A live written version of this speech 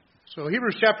So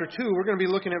Hebrews chapter 2, we're going to be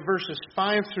looking at verses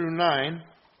 5 through 9.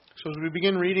 So as we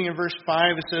begin reading in verse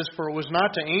 5, it says, "For it was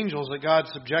not to angels that God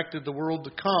subjected the world to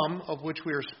come, of which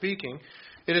we are speaking.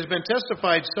 It has been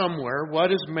testified somewhere,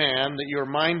 what is man that you are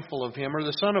mindful of him, or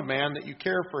the son of man that you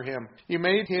care for him? You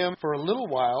made him for a little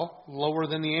while lower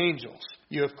than the angels.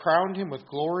 You have crowned him with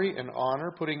glory and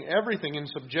honor, putting everything in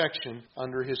subjection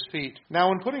under his feet. Now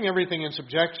in putting everything in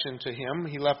subjection to him,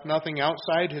 he left nothing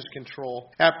outside his control.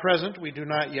 At present we do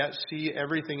not yet see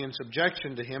everything in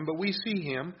subjection to him, but we see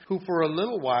him, who for a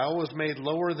little while was made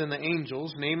lower than the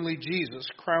angels, namely Jesus,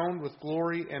 crowned with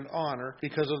glory and honor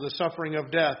because of the suffering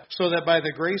of death, so that by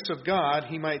the grace of God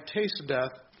he might taste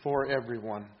death for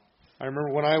everyone." I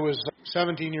remember when I was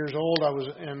 17 years old, I was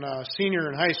a senior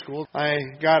in high school. I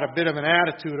got a bit of an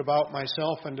attitude about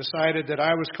myself and decided that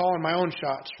I was calling my own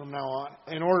shots from now on.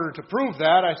 In order to prove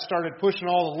that, I started pushing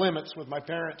all the limits with my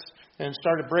parents and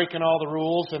started breaking all the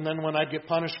rules. And then when I'd get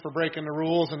punished for breaking the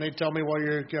rules and they'd tell me, "Well,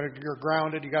 you're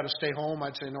grounded, you got to stay home,"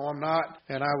 I'd say, "No, I'm not."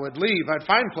 And I would leave. I'd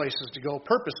find places to go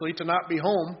purposely to not be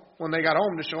home when they got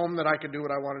home, to show them that I could do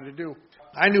what I wanted to do.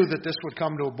 I knew that this would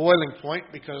come to a boiling point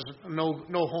because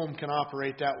no home can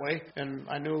operate that way. And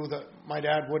I knew that my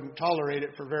dad wouldn't tolerate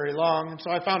it for very long. And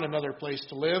so I found another place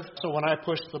to live. So when I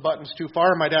pushed the buttons too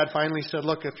far, my dad finally said,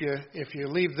 "Look, if you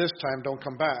leave this time, don't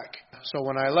come back." So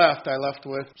when I left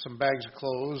with some bags of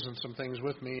clothes and some things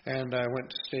with me. And I went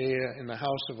to stay in the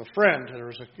house of a friend. There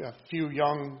was a few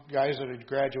young guys that had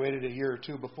graduated a year or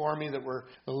two before me that were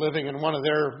living in one of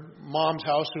their mom's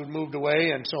house who'd moved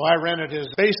away. And so I rented his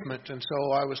basement. And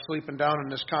so I was sleeping down in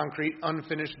this concrete,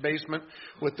 unfinished basement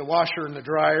with the washer and the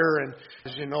dryer. And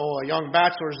as you know, young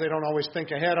bachelors, they don't always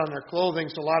think ahead on their clothing.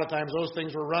 So a lot of times those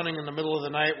things were running in the middle of the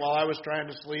night while I was trying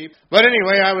to sleep. But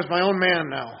anyway, I was my own man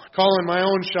now, calling my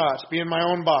own shots, being my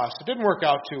own boss. It didn't work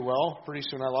out too well. Pretty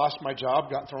soon I lost my job,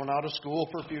 got thrown out of school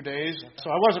for a few days. So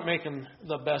I wasn't making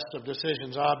the best of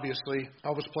decisions, obviously.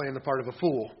 I was playing the part of a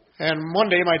fool. And one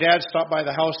day my dad stopped by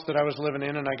the house that I was living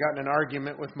in, and I got in an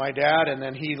argument with my dad, and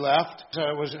then he left.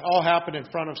 So it all happened in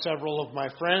front of several of my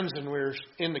friends, and we were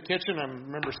in the kitchen. I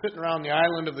remember sitting around the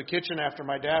island of the kitchen after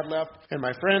my dad left, and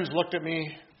my friends looked at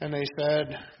me, and they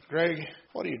said, "Greg,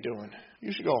 what are you doing?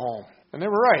 You should go home." And they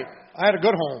were right. I had a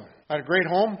good home. I had a great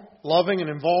home, loving and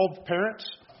involved parents.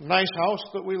 Nice house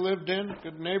that we lived in,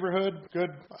 good neighborhood,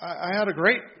 good. I had a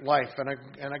great life and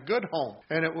a good home.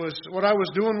 And it was, what I was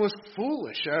doing was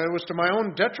foolish. It was to my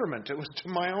own detriment. It was to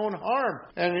my own harm.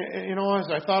 And, as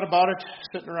I thought about it,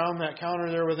 sitting around that counter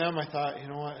there with them, I thought, you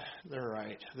know what, they're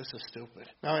right. This is stupid.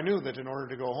 Now, I knew that in order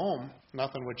to go home,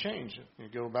 nothing would change. You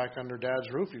go back under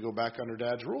Dad's roof, you go back under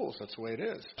Dad's rules. That's the way it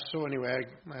is. So anyway,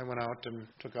 I went out and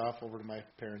took off over to my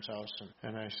parents' house.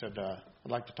 And I said, "I'd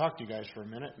like to talk to you guys for a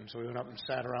minute." And so we went up and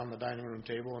sat around the dining room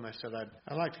table, and I said,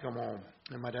 I'd like to come home.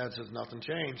 And my dad says, "Nothing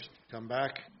changed. Come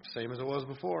back, same as it was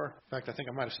before. In fact, I think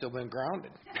I might have still been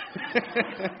grounded."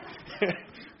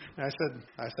 I said,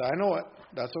 "I know it.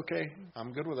 That's okay.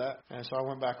 I'm good with that." And so I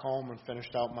went back home and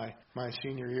finished out my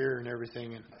senior year and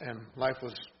everything, and life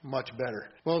was much better.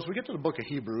 Well, as we get to the book of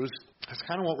Hebrews, that's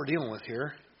kind of what we're dealing with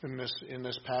here in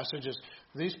this passage. Is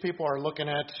these people are looking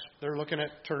at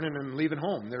turning and leaving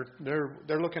home.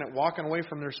 They're looking at walking away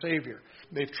from their Savior.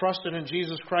 They've trusted in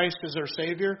Jesus Christ as their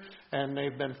Savior, and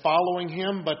they've been following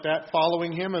Him, but that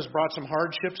following Him has brought some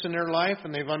hardships in their life,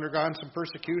 and they've undergone some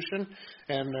persecution,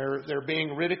 and they're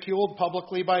being ridiculed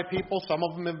publicly by people. Some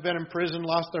of them have been in prison,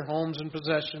 lost their homes and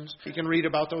possessions. You can read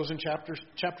about those in chapter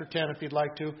 10 if you'd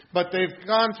like to. But they've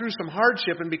gone through some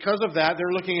hardship, and because of that,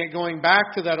 they're looking at going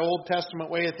back to that Old Testament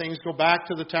way of things, go back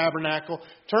to the tabernacle,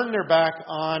 turn their back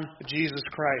on Jesus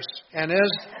Christ. And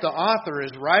as the author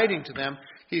is writing to them,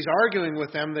 he's arguing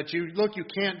with them that you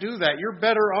can't do that. You're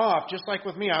better off, just like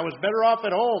with me. I was better off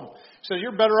at home. He says,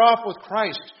 you're better off with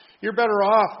Christ. You're better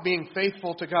off being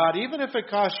faithful to God, even if it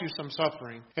costs you some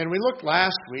suffering. And we looked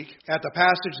last week at the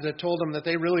passage that told them that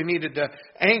they really needed to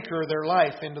anchor their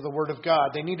life into the Word of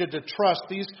God. They needed to trust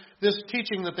this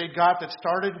teaching that they got that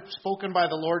started, spoken by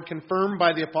the Lord, confirmed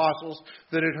by the apostles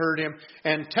that had heard Him,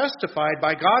 and testified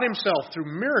by God Himself through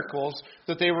miracles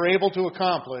that they were able to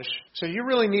accomplish. So you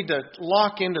really need to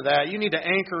lock into that. You need to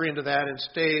anchor into that and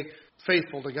stay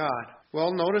faithful to God.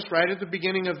 Well, notice right at the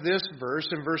beginning of this verse,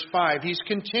 in verse 5, he's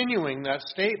continuing that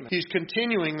statement. He's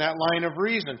continuing that line of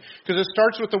reason. Because it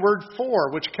starts with the word "for,"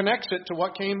 which connects it to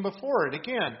what came before it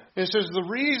again. It says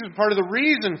part of the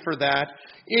reason for that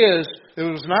is it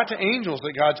was not to angels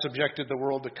that God subjected the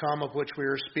world to come, of which we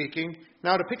are speaking.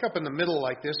 Now, to pick up in the middle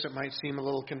like this, it might seem a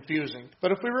little confusing.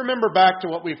 But if we remember back to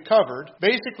what we've covered,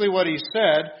 basically what he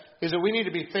said, is that we need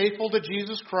to be faithful to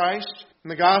Jesus Christ. In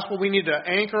the gospel, we need to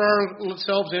anchor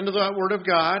ourselves into that Word of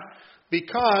God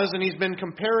because, and he's been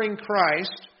comparing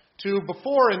Christ to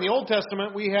before in the Old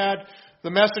Testament, we had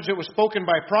the message that was spoken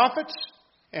by prophets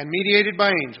and mediated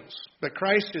by angels. But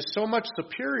Christ is so much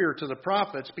superior to the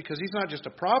prophets because he's not just a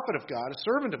prophet of God, a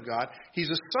servant of God, he's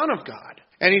a son of God.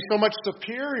 And he's so much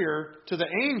superior to the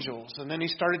angels. And then he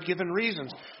started giving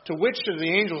reasons. To which of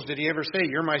the angels did he ever say,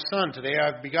 "You're my son, today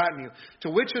I've begotten you"?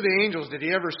 To which of the angels did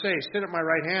he ever say, "Sit at my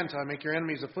right hand till I make your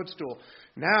enemies a footstool"?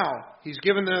 Now, he's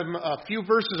given them a few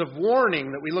verses of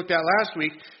warning that we looked at last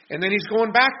week, and then he's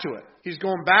going back to it. He's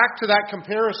going back to that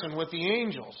comparison with the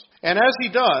angels. And as he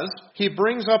does, he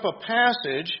brings up a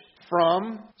passage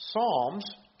from Psalms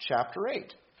chapter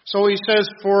 8. So he says,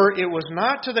 "For it was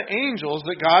not to the angels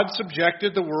that God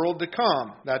subjected the world to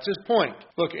come." That's his point.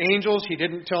 Look, angels, he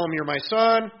didn't tell them, "You're my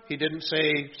son." He didn't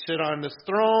say, "Sit on this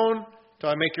throne till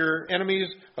I make your enemies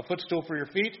a footstool for your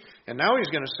feet." And now he's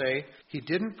going to say, he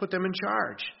didn't put them in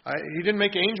charge. He didn't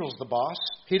make angels the boss.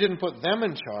 He didn't put them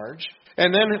in charge.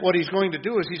 And then what he's going to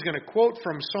do is he's going to quote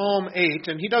from Psalm 8,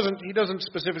 and he doesn't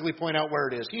specifically point out where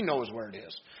it is. He knows where it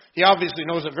is. He obviously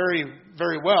knows it very,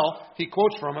 very well. He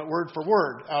quotes from it word for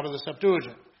word out of the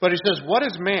Septuagint. But he says, "What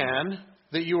is man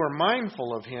that you are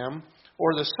mindful of him,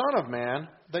 or the son of man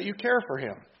that you care for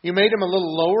him? You made him a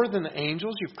little lower than the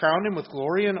angels. You've crowned him with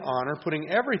glory and honor, putting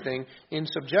everything in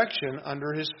subjection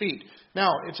under his feet."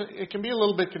 Now, it can be a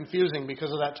little bit confusing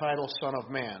because of that title, Son of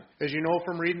Man. As you know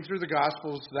from reading through the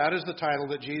Gospels, that is the title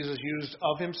that Jesus used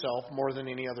of himself more than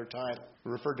any other title. He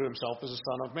referred to himself as a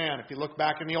Son of Man. If you look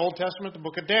back in the Old Testament, the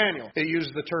book of Daniel, it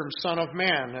used the term Son of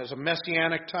Man as a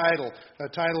messianic title, a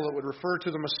title that would refer to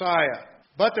the Messiah.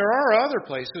 But there are other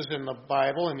places in the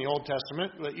Bible, in the Old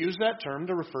Testament, that use that term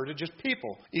to refer to just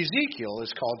people. Ezekiel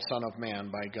is called Son of Man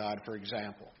by God, for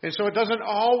example. And so it doesn't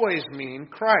always mean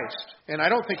Christ. And I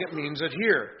don't think it means it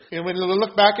here. And when we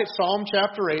look back at Psalm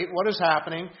chapter 8, what is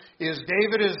happening is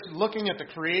David is looking at the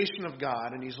creation of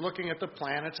God, and he's looking at the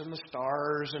planets and the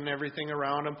stars and everything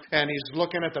around him, and he's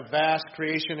looking at the vast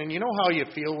creation. And you know how you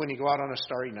feel when you go out on a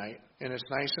starry night? And it's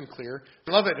nice and clear.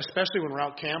 I love it, especially when we're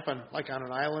out camping, like on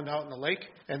an island out in the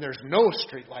lake, and there's no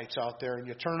street lights out there, and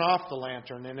you turn off the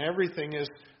lantern, and everything is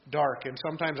dark. And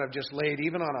sometimes I've just laid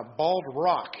even on a bald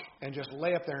rock and just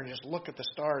lay up there and just look at the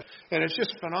stars. And it's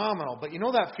just phenomenal. But you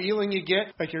know that feeling you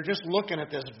get? Like you're just looking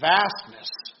at this vastness.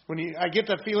 I get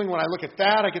that feeling when I look at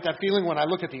that. I get that feeling when I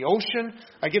look at the ocean.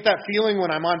 I get that feeling when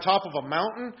I'm on top of a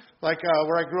mountain, like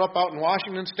where I grew up out in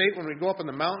Washington State, when we go up in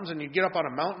the mountains and you get up on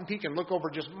a mountain peak and look over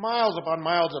just miles upon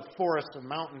miles of forests and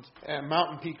mountains and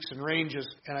mountain peaks and ranges.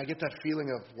 And I get that feeling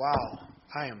of, wow,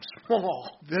 I am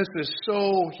small. This is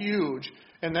so huge.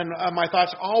 And then my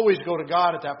thoughts always go to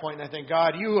God at that point, and I think,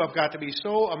 God, you have got to be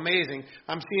so amazing.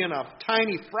 I'm seeing a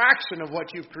tiny fraction of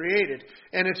what you've created,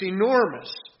 and it's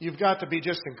enormous. You've got to be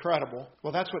just incredible.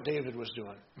 Well, that's what David was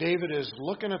doing. David is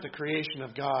looking at the creation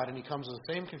of God, and he comes to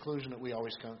the same conclusion that we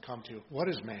always come to. What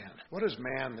is man? What is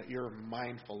man that you're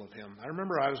mindful of him? I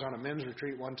remember I was on a men's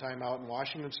retreat one time out in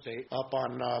Washington State, up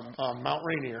on Mount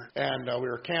Rainier, and we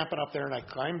were camping up there, and I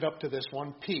climbed up to this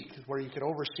one peak where you could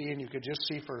oversee, and you could just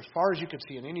see for as far as you could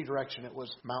see in any direction, it was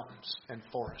mountains and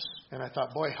forests. And I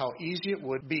thought, boy, how easy it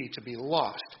would be to be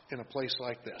lost in a place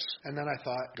like this. And then I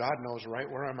thought, God knows right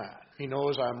where I'm at. He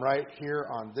knows I'm right here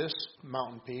on this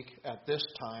mountain peak at this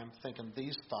time, thinking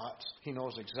these thoughts. He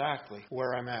knows exactly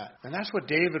where I'm at. And that's what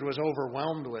David was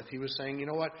overwhelmed with. He was saying, you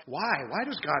know what? Why? Why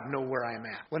does God know where I'm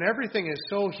at? When everything is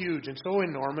so huge and so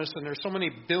enormous, and there's so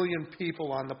many billion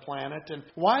people on the planet, and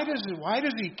why does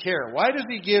he care? Why does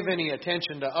he give any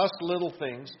attention to us little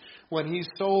things when he's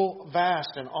so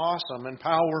vast and awesome and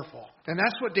powerful? And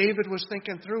that's what David was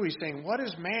thinking through. He's saying, what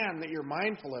is man that you're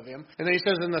mindful of him? And then he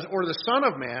says, or the Son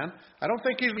of Man. I don't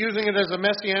think he's using it as a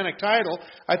messianic title.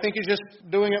 I think he's just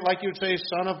doing it like you'd say,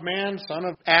 Son of Man, Son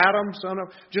of Adam,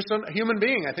 just a human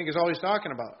being, I think is all he's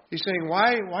talking about. He's saying,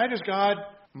 why does God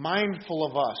mindful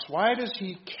of us? Why does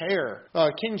he care?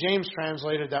 King James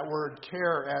translated that word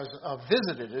care as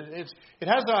visited. It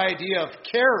has the idea of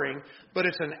caring, but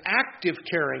it's an active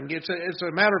caring. It's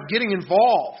a matter of getting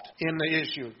involved in the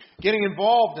issue, getting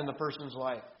involved in the person's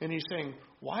life. And he's saying,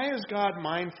 why is God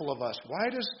mindful of us?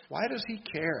 Why does he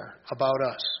care about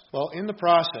us? Well, in the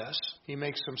process, he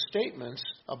makes some statements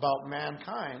about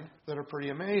mankind that are pretty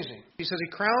amazing. He says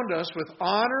he crowned us with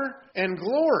honor and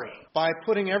glory by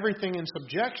putting everything in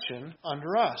subjection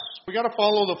under us. We got to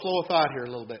follow the flow of thought here a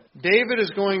little bit. David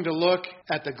is going to look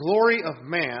at the glory of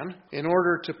man in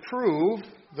order to prove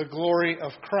the glory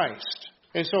of Christ.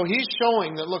 And so he's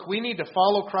showing that, look, we need to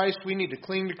follow Christ. We need to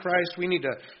cling to Christ. We need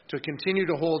to continue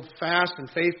to hold fast and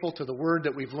faithful to the word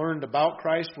that we've learned about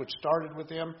Christ, which started with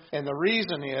him. And the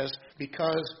reason is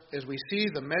because as we see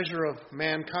the measure of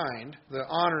mankind, the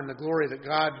honor and the glory that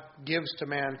God gives to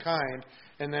mankind,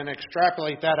 and then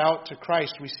extrapolate that out to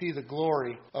Christ, we see the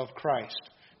glory of Christ.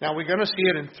 Now, we're going to see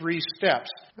it in 3 steps.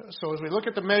 So as we look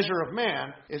at the measure of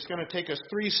man, it's going to take us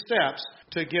 3 steps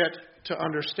to get to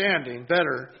understanding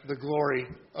better the glory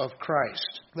of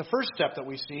Christ. The first step that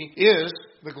we see is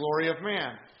the glory of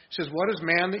man. It says, what is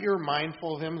man that you're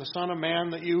mindful of him, the Son of Man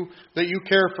that you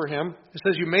care for him? It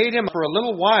says, you made him for a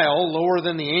little while lower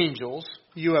than the angels.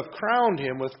 You have crowned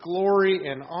him with glory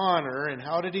and honor. And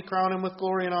how did he crown him with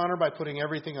glory and honor? By putting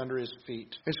everything under his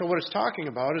feet. And so what it's talking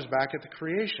about is back at the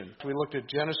creation. We looked at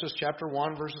Genesis chapter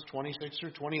 1, verses 26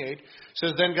 through 28. It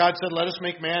says, then God said, let us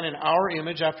make man in our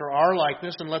image after our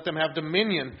likeness, and let them have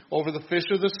dominion over the fish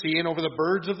of the sea, and over the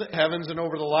birds of the heavens, and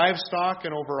over the livestock,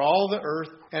 and over all the earth,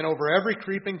 and over every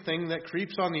creeping thing that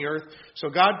creeps on the earth. So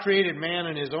God created man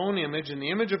in his own image. In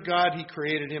the image of God he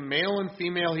created him. Male and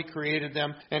female he created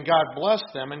them. And God blessed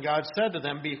them, and God said to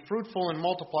them, be fruitful and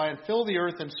multiply, and fill the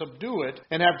earth and subdue it,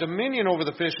 and have dominion over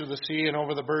the fish of the sea, and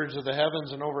over the birds of the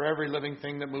heavens, and over every living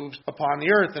thing that moves upon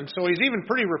the earth. And so he's even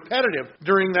pretty repetitive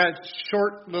during that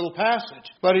short little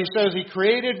passage. But he says he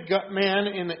created man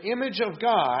in the image of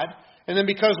God. And then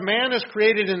because man is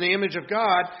created in the image of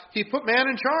God, he put man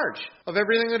in charge of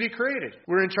everything that he created.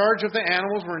 We're in charge of the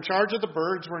animals. We're in charge of the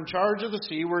birds. We're in charge of the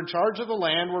sea. We're in charge of the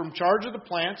land. We're in charge of the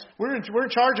plants. We're in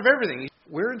charge of everything.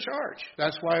 We're in charge.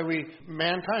 That's why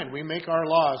mankind, we make our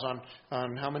laws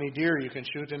on how many deer you can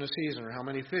shoot in a season or how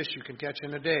many fish you can catch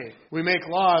in a day. We make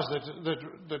laws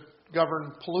that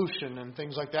govern pollution and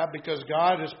things like that because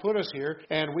God has put us here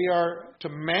and we are to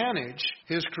manage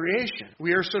His creation.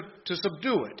 We are to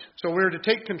subdue it. So we're to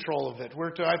take control of it.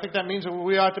 I think that means that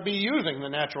we ought to be using the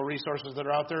natural resources that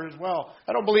are out there as well.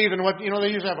 I don't believe in they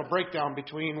usually have a breakdown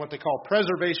between what they call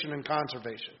preservation and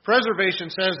conservation. Preservation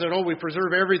says that, we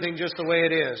preserve everything just the way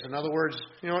it is. In other words,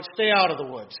 stay out of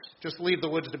the woods. Just leave the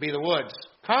woods to be the woods.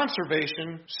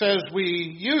 Conservation says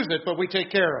we use it, but we take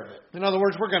care of it. In other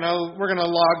words, we're going to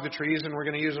log the trees, and we're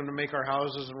going to use them to make our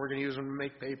houses, and we're going to use them to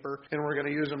make paper, and we're going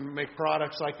to use them to make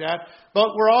products like that.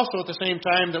 But we're also, at the same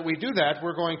time that we do that,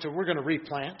 we're going to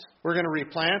replant. We're going to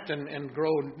replant and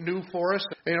grow new forests.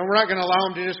 We're not going to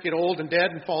allow them to just get old and dead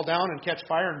and fall down and catch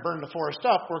fire and burn the forest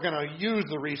up. We're going to use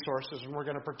the resources, and we're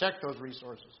going to protect those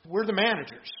resources. We're the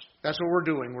managers. That's what we're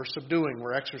doing. We're subduing.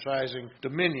 We're exercising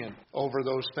dominion over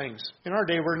those things. In our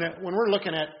day, when we're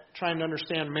looking at trying to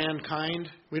understand mankind,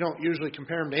 we don't usually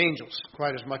compare them to angels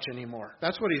quite as much anymore.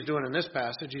 That's what he's doing in this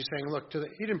passage. He's saying, look,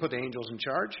 he didn't put the angels in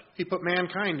charge. He put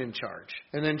mankind in charge.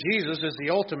 And then Jesus is the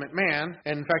ultimate man.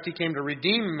 And in fact, he came to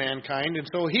redeem mankind. And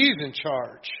so he's in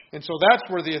charge. And so that's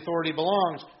where the authority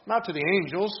belongs, not to the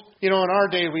angels. In our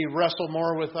day, we wrestle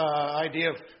more with the idea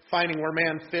of finding where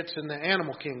man fits in the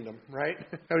animal kingdom, right?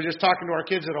 I was just talking to our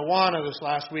kids at Awana this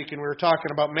last week, and we were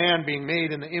talking about man being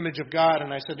made in the image of God,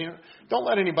 and I said, don't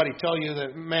let anybody tell you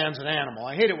that man's an animal.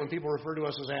 I hate it when people refer to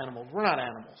us as animals. We're not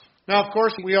animals. Now, of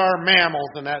course, we are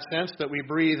mammals in that sense, that we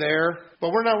breathe air,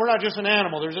 but we're not just an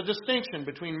animal. There's a distinction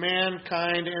between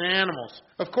mankind and animals.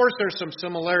 Of course, there's some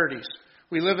similarities.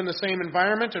 We live in the same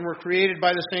environment, and we're created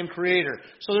by the same Creator.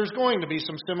 So there's going to be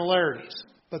some similarities.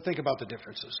 But think about the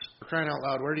differences. For crying out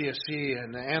loud, where do you see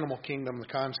in the animal kingdom the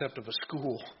concept of a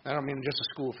school? I don't mean just a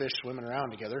school of fish swimming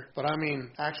around together, but I mean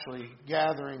actually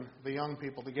gathering the young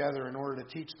people together in order to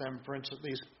teach them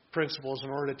these principles, in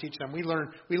order to teach them. We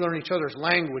learn each other's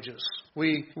languages.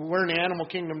 Where in the animal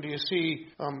kingdom do you see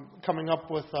coming up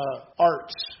with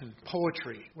arts and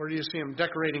poetry? Where do you see them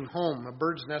decorating home? A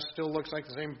bird's nest still looks like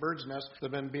the same bird's nest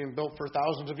that's been being built for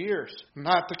thousands of years.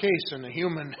 Not the case in the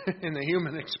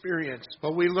human experience.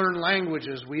 But we learn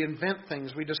languages. We invent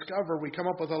things. We discover. We come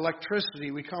up with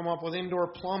electricity. We come up with indoor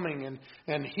plumbing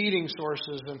and heating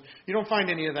sources. And you don't find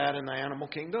any of that in the animal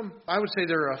kingdom. I would say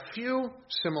there are a few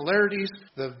similarities.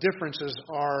 The differences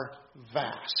are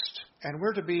vast. And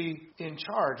we're to be in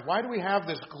charge. Why do we have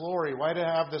this glory? Why do we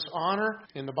have this honor?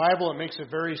 In the Bible, it makes a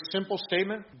very simple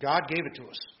statement. God gave it to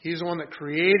us. He's the one that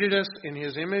created us in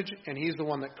His image, and He's the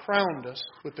one that crowned us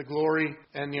with the glory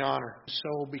and the honor.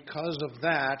 So because of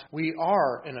that, we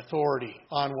are an authority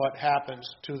on what happens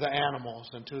to the animals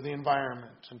and to the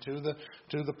environment and to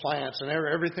the plants and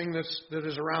everything that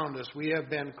is around us. We have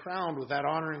been crowned with that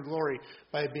honor and glory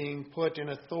by being put in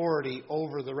authority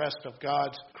over the rest of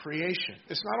God's creation.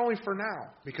 It's not only for for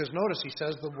now. Because notice he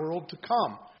says the world to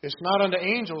come. It's not unto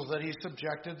angels that he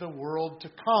subjected the world to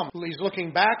come. He's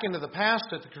looking back into the past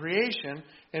at the creation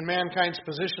and mankind's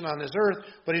position on this earth,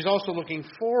 but he's also looking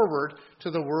forward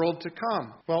to the world to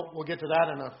come. Well, we'll get to that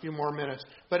in a few more minutes.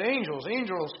 But angels,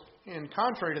 in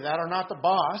contrary to that, are not the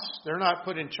boss. They're not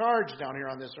put in charge down here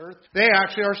on this earth. They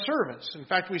actually are servants. In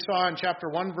fact, we saw in chapter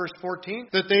 1, verse 14,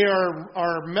 that they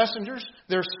are messengers.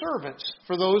 They're servants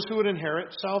for those who would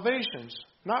inherit salvations,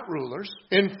 not rulers.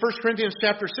 In 1 Corinthians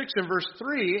chapter 6 and verse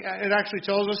 3, it actually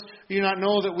tells us, "Do you not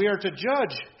know that we are to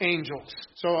judge angels?"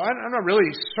 So I'm not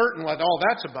really certain what all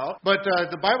that's about. But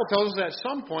the Bible tells us that at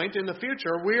some point in the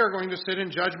future, we are going to sit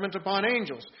in judgment upon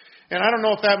angels. And I don't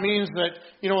know if that means that,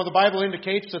 the Bible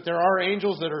indicates that there are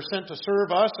angels that are sent to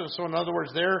serve us. And so in other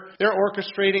words, they're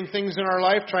orchestrating things in our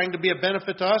life, trying to be a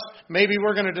benefit to us. Maybe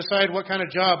we're going to decide what kind of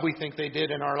job we think they did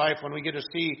in our life when we get to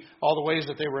see all the ways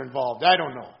that they were involved. I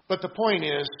don't know. But the point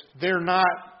is, they're not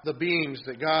the beings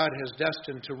that God has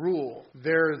destined to rule.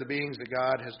 They're the beings that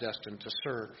God has destined to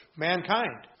serve.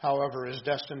 Mankind, however, is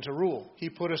destined to rule. He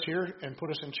put us here and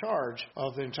put us in charge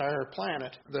of the entire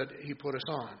planet that He put us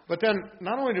on. But then,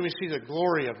 not only do we see the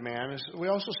glory of man, we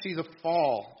also see the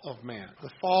fall of man,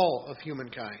 the fall of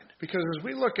humankind. Because as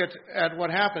we look at what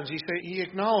happens, he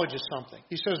acknowledges something.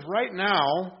 He says, right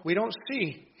now, we don't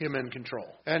see Him in control.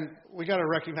 And we got to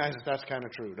recognize that that's kind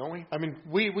of true, don't we? I mean,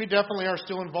 we definitely are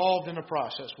still involved in the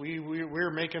process.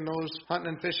 We're making those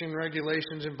hunting and fishing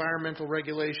regulations, environmental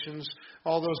regulations,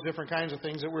 all those different kinds of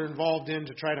things that we're involved in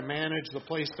to try to manage the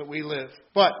place that we live.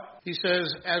 But he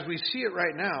says, as we see it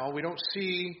right now, we don't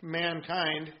see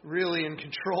mankind really in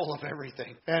control of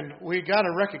everything. And we got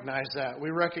to recognize that. We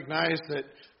recognize that,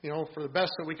 for the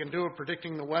best that we can do of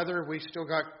predicting the weather, we still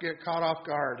get caught off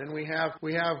guard. And we have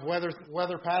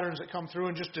weather patterns that come through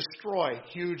and just destroy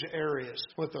huge areas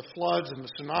with the floods and the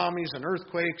tsunamis and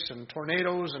earthquakes and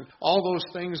tornadoes and all those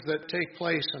things that take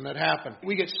place and that happen.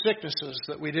 We get sicknesses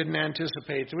that we didn't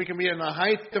anticipate. So we can be in the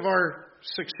height of our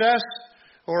success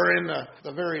or in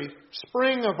the very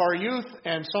spring of our youth,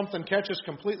 and something catches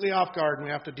completely off guard, and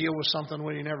we have to deal with something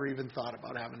we never even thought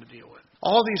about having to deal with.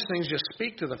 All these things just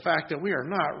speak to the fact that we are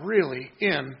not really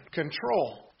in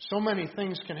control. So many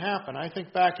things can happen. I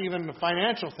think back even to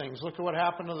financial things. Look at what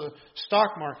happened to the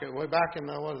stock market way back in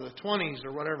the 20s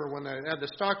or whatever when they had the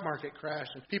stock market crash.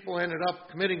 And people ended up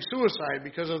committing suicide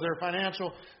because of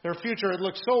their future had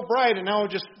looked so bright, and now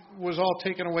it just was all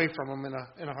taken away from them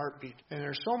in a heartbeat. And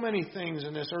there's so many things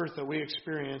in this earth that we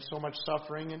experience, so much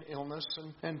suffering and illness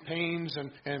and pains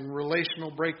and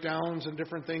relational breakdowns and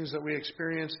different things that we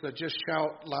experience that just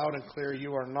shout loud and clear,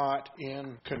 you are not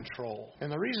in control.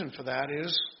 And the reason for that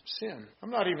is sin. I'm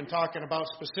not even talking about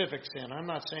specific sin. I'm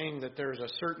not saying that there's a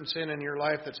certain sin in your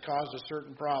life that's caused a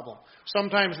certain problem.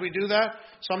 Sometimes we do that.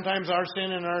 Sometimes our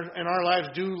sin in our lives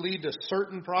do lead to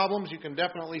certain problems. You can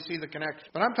definitely see the connection.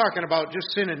 But I'm talking about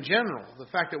just sin in general. The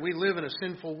fact that we live in a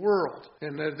sinful world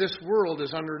and that this world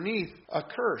is underneath a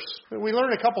curse. We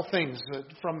learn a couple things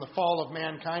from the fall of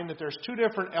mankind, that there's two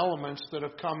different elements that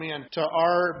have come in to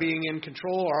our being in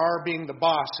control or our being the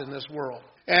boss in this world.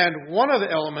 And one of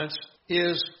the elements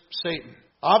is Satan.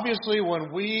 Obviously,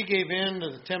 when we gave in to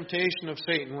the temptation of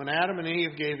Satan, when Adam and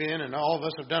Eve gave in, and all of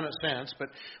us have done it since, but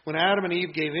when Adam and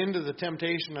Eve gave in to the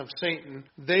temptation of Satan,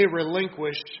 they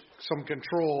relinquished some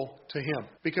control to him.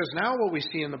 Because now what we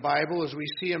see in the Bible is we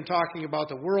see him talking about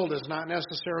the world as not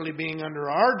necessarily being under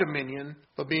our dominion,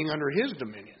 but being under his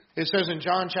dominion. It says in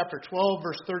John chapter 12,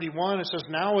 verse 31, it says,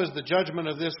 now is the judgment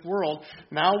of this world.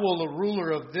 Now will the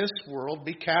ruler of this world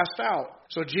be cast out.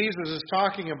 So Jesus is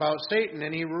talking about Satan,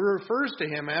 and he refers to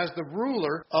him as the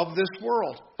ruler of this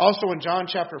world. Also in John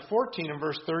chapter 14 and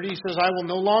verse 30, he says, I will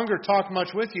no longer talk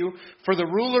much with you, for the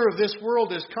ruler of this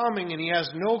world is coming, and he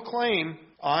has no claim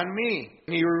on me.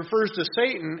 And he refers to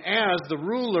Satan as the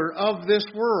ruler of this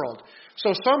world.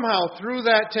 So somehow through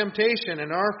that temptation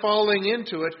and our falling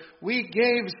into it, we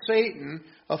gave Satan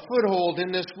a foothold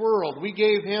in this world. We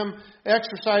gave him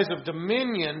exercise of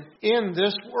dominion in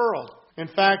this world. In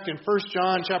fact, in 1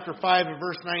 John chapter 5 and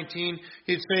verse 19,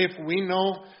 he'd say, if we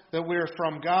know that we are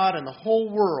from God and the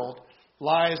whole world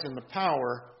lies in the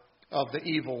power of the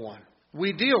evil one.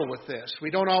 We deal with this. We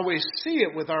don't always see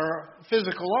it with our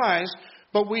physical eyes,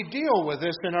 but we deal with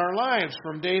this in our lives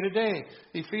from day to day.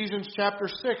 Ephesians chapter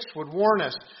 6 would warn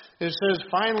us. It says,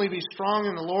 finally be strong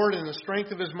in the Lord and the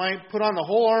strength of His might. Put on the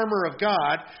whole armor of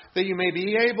God, that you may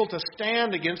be able to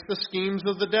stand against the schemes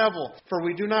of the devil. For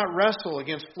we do not wrestle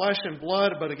against flesh and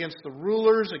blood, but against the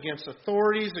rulers, against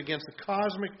authorities, against the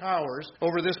cosmic powers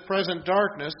over this present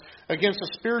darkness, against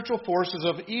the spiritual forces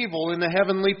of evil in the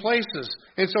heavenly places.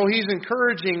 And so He's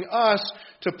encouraging us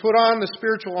to put on the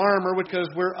spiritual armor because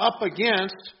we're up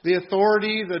against the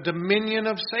authority, the dominion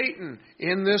of Satan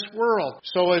in this world.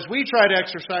 So as we try to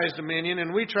exercise dominion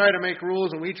and we try to make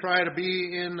rules and we try to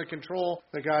be in the control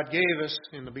that God gave us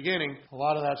in the beginning, a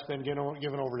lot of that's been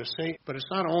given over to Satan. But it's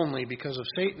not only because of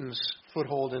Satan's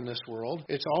foothold in this world,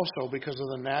 it's also because of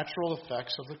the natural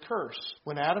effects of the curse.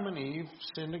 When Adam and Eve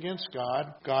sinned against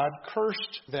God, God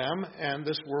cursed them and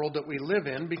this world that we live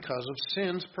in because of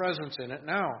sin's presence in it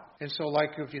now. And so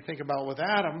like if you think about with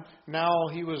Adam, now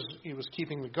he was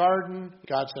keeping the garden.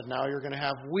 God said, now you're going to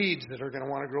have weeds that are going to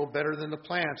want to grow better than the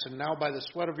plants. And now by the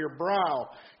sweat of your brow,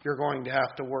 you're going to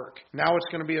have to work. Now it's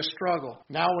going to be a struggle.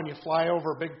 Now when you fly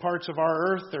over big parts of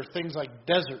our earth, there are things like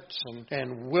deserts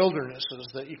and wildernesses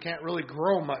that you can't really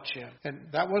grow much in. And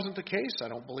that wasn't the case, I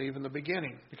don't believe, in the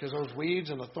beginning, because those weeds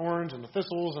and the thorns and the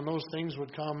thistles and those things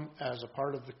would come as a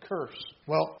part of the curse.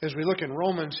 Well, as we look in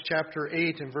Romans chapter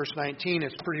 8 and verse 19,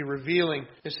 it's pretty revealing.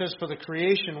 It says, for the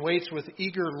creation waits with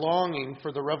eager longing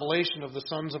for the revelation of the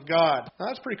sons of God. Now,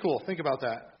 that's pretty cool. Think about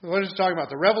that. What is it talking about?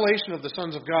 The revelation of the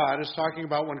sons of God is talking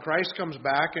about when Christ comes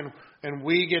back and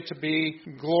we get to be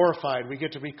glorified. We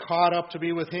get to be caught up to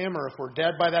be with Him, or if we're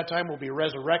dead by that time, we'll be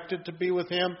resurrected to be with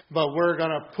Him. But we're going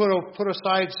to put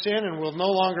aside sin, and we'll no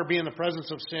longer be in the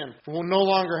presence of sin. We'll no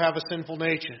longer have a sinful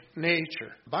nature.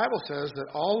 The Bible says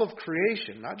that all of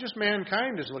creation, not just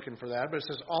mankind is looking for that, but it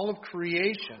says all of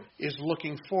creation is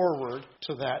looking forward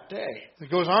to that day. It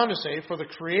goes on to say, for the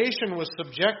creation was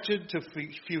subjected to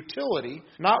futility,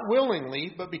 not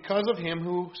willingly, but because of Him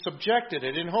who subjected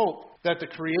it in hope, that the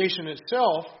creation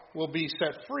itself will be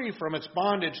set free from its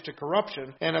bondage to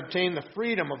corruption and obtain the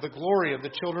freedom of the glory of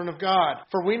the children of God.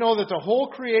 For we know that the whole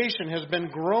creation has been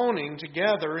groaning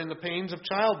together in the pains of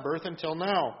childbirth until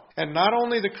now. And not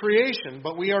only the creation,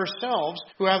 but we ourselves,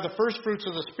 who have the first fruits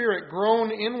of the Spirit,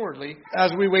 groan inwardly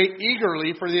as we wait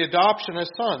eagerly for the adoption as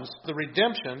sons, the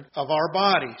redemption of our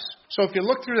bodies. So if you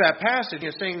look through that passage,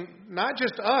 it's saying not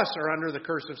just us are under the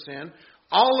curse of sin,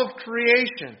 all of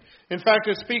creation. In fact,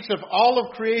 it speaks of all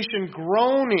of creation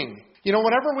groaning. You know,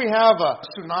 whenever we have a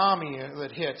tsunami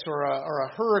that hits, or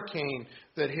a hurricane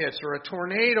that hits, or a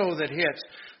tornado that hits,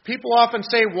 people often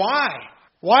say, why?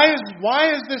 Why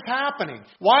is this happening?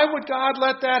 Why would God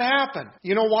let that happen?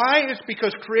 You know why? It's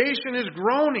because creation is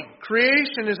groaning.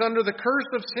 Creation is under the curse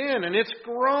of sin, and it's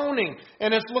groaning,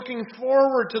 and it's looking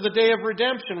forward to the day of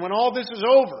redemption when all this is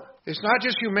over. It's not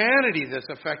just humanity that's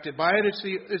affected by it, it's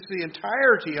the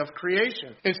entirety of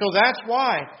creation. And so that's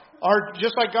why,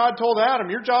 just like God told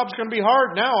Adam, your job's going to be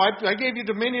hard now. I gave you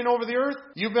dominion over the earth.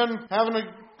 You've been having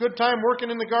a good time working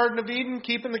in the Garden of Eden,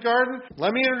 keeping the garden.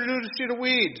 Let me introduce you to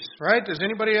weeds, right? Has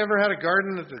anybody ever had a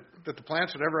garden that the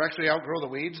plants would ever actually outgrow the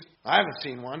weeds? I haven't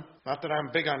seen one. Not that I'm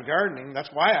big on gardening. That's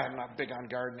why I'm not big on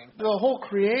gardening. The whole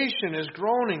creation is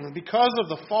groaning because of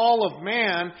the fall of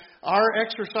man. Our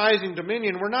exercising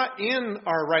dominion, we're not in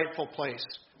our rightful place.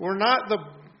 We're not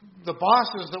the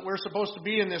bosses that we're supposed to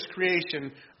be in this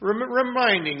creation,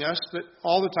 reminding us that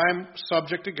all the time,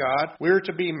 subject to God, we're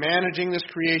to be managing this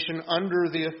creation under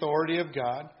the authority of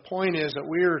God. Point is that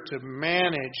we're to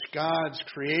manage God's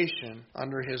creation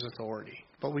under His authority.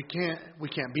 But we can't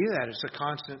be that. It's a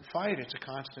constant fight. It's a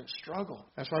constant struggle.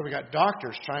 That's why we got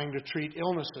doctors trying to treat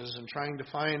illnesses and trying to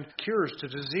find cures to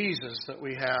diseases that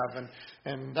we have.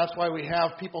 And that's why we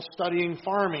have people studying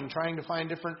farming, trying to find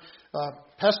different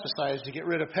pesticides to get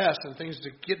rid of pests and things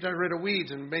to get rid of weeds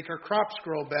and make our crops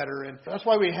grow better. And that's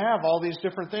why we have all these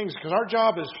different things, because our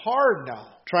job is hard now,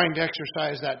 trying to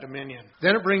exercise that dominion.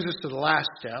 Then it brings us to the last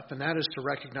step, and that is to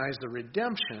recognize the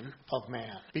redemption of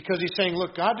man. Because He's saying,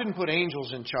 look, God didn't put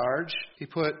angels in charge. He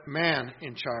put man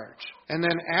in charge. And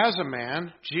then as a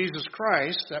man, Jesus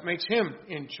Christ, that makes Him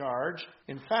in charge.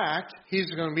 In fact,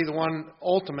 He's going to be the one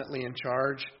ultimately in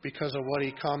charge because of what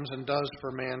He comes and does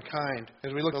for mankind.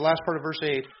 As we look at the last part of verse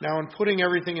 8, now in putting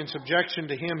everything in subjection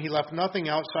to Him, He left nothing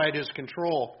outside His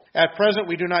control. At present,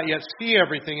 we do not yet see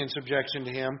everything in subjection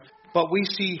to Him, but we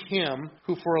see Him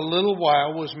who for a little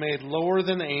while was made lower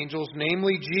than the angels,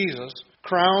 namely Jesus,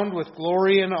 crowned with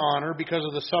glory and honor because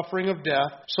of the suffering of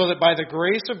death, so that by the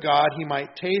grace of God he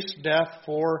might taste death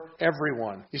for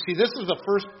everyone. You see, this is the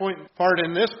first part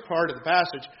in this part of the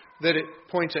passage that it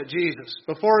points at Jesus.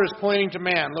 Before it was pointing to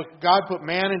man. Look, God put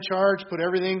man in charge, put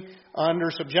everything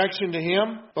under subjection to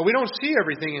him. But we don't see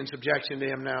everything in subjection to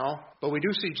him now. But we do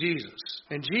see Jesus.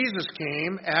 And Jesus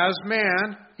came as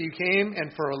man. He came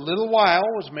and for a little while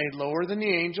was made lower than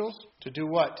the angels. To do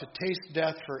what? To taste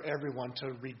death for everyone.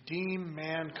 To redeem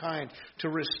mankind. To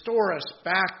restore us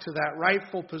back to that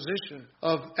rightful position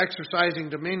of exercising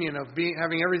dominion, of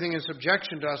having everything in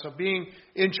subjection to us, of being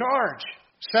in charge.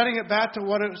 Setting it back to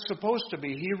what it was supposed to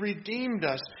be. He redeemed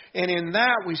us. And in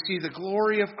that we see the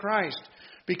glory of Christ.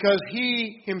 Because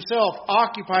He Himself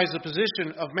occupies the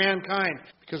position of mankind.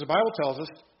 Because the Bible tells us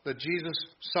that Jesus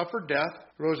suffered death,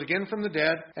 rose again from the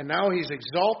dead, and now He's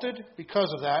exalted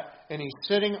because of that, and He's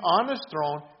sitting on His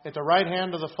throne at the right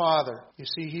hand of the Father. You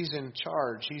see, He's in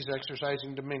charge. He's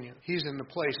exercising dominion. He's in the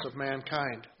place of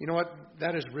mankind. You know what?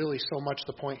 That is really so much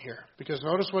the point here. Because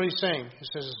notice what He's saying. He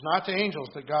says, it's not to angels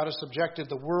that God has subjected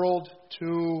the world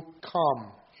to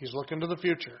come. He's looking to the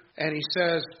future. And He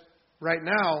says, right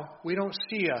now, we don't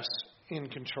see us in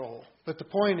control. But the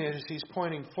point is, He's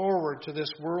pointing forward to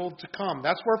this world to come.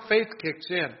 That's where faith kicks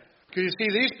in. Because you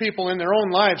see, these people in their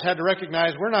own lives had to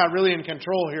recognize we're not really in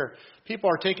control here. People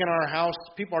are taking our house.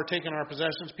 People are taking our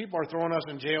possessions. People are throwing us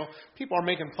in jail. People are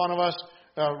making fun of us,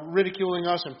 ridiculing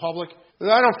us in public.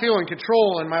 I don't feel in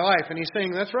control in my life. And He's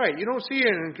saying, that's right. You don't see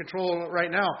it in control right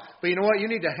now. But you know what? You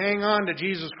need to hang on to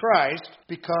Jesus Christ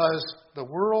because the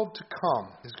world to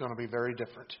come is going to be very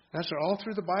different. That's all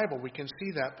through the Bible. We can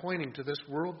see that pointing to this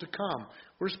world to come.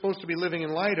 We're supposed to be living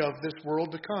in light of this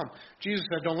world to come. Jesus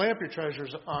said, don't lay up your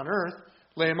treasures on earth.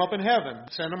 Lay them up in heaven.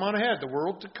 Send them on ahead. The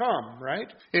world to come, right?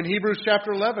 In Hebrews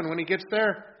chapter 11, when he gets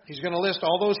there, he's going to list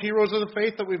all those heroes of the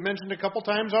faith that we've mentioned a couple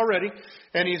times already.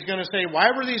 And he's going to say, why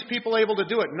were these people able to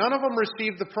do it? None of them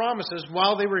received the promises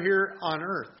while they were here on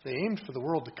earth. They aimed for the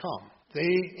world to come.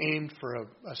 They aimed for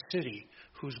a city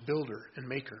whose builder and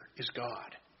maker is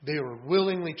God. They will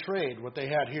willingly trade what they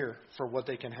had here for what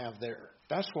they can have there.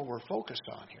 That's what we're focused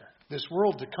on here. This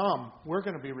world to come, we're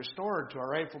going to be restored to our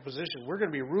rightful position. We're going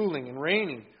to be ruling and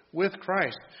reigning with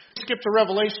Christ. Skip to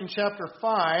Revelation chapter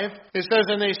 5. It says,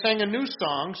 and they sang a new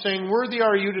song, saying, worthy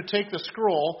are you to take the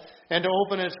scroll and to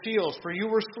open its seals. For you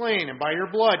were slain, and by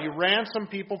your blood you ransomed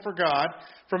people for God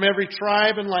from every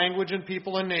tribe and language and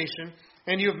people and nation.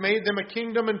 And you have made them a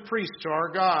kingdom and priests to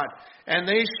our God. And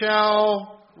they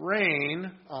shall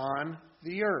reign on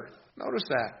the earth. Notice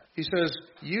that. He says,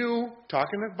 you,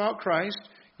 talking about Christ,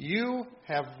 you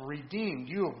have redeemed,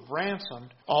 you have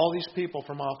ransomed all these people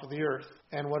from off of the earth.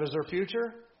 And what is their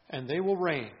future? And they will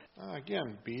reign.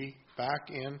 Again, be back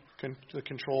in the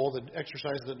control, the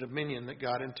exercise of the dominion that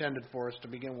God intended for us to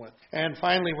begin with. And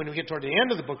finally, when we get toward the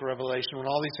end of the book of Revelation, when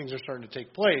all these things are starting to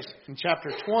take place, in chapter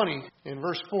 20, in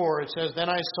verse 4, it says, then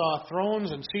I saw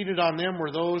thrones, and seated on them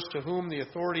were those to whom the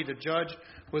authority to judge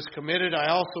was committed. I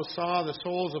also saw the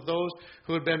souls of those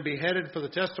who had been beheaded for the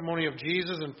testimony of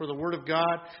Jesus and for the word of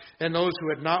God, and those who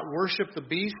had not worshipped the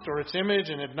beast or its image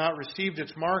and had not received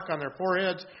its mark on their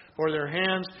foreheads or their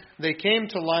hands. They came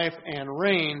to life and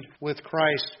reigned with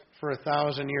Christ for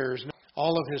 1,000 years.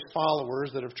 All of His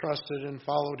followers that have trusted and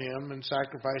followed Him and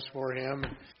sacrificed for Him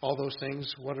and all those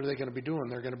things, what are they going to be doing?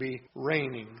 They're going to be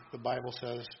reigning, the Bible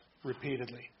says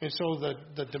repeatedly. And so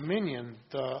the dominion,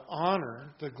 the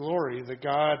honor, the glory that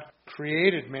God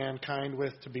created mankind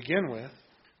with to begin with,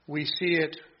 we see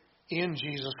it in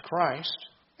Jesus Christ,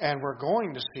 and we're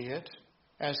going to see it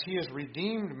as He has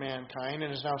redeemed mankind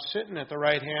and is now sitting at the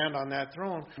right hand on that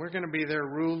throne. We're going to be there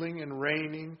ruling and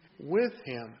reigning with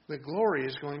Him. The glory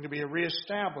is going to be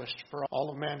reestablished for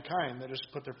all of mankind that has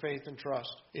put their faith and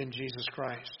trust in Jesus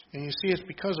Christ. And you see, it's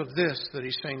because of this that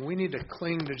He's saying we need to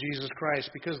cling to Jesus Christ,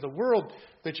 because the world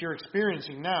that you're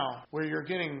experiencing now, where you're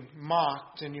getting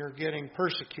mocked and you're getting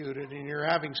persecuted and you're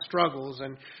having struggles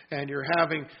and you're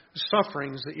having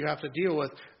sufferings that you have to deal with,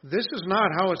 this is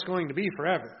not how it's going to be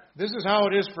forever. This is how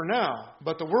it is for now.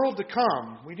 But the world to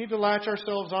come, we need to latch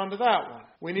ourselves onto that one.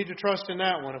 We need to trust in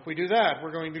that one. If we do that,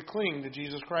 we're going to cling to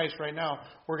Jesus Christ right now.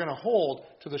 We're going to hold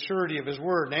to the surety of His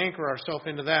Word and anchor ourselves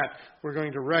into that. We're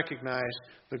going to recognize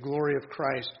the glory of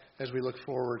Christ as we look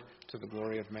forward to the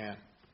glory of man.